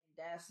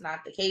That's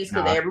not the case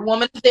because Nah, every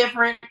woman is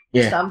different.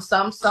 yeah,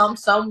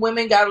 Some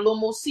women got a little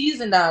more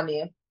season down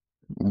there,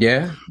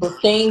 yeah.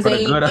 but things For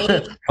the good ain't.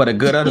 of, for the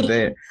good of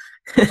the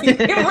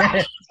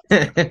Right.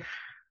 bad.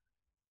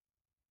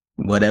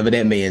 Whatever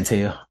that may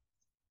entail.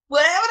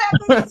 Whatever that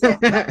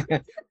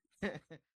means.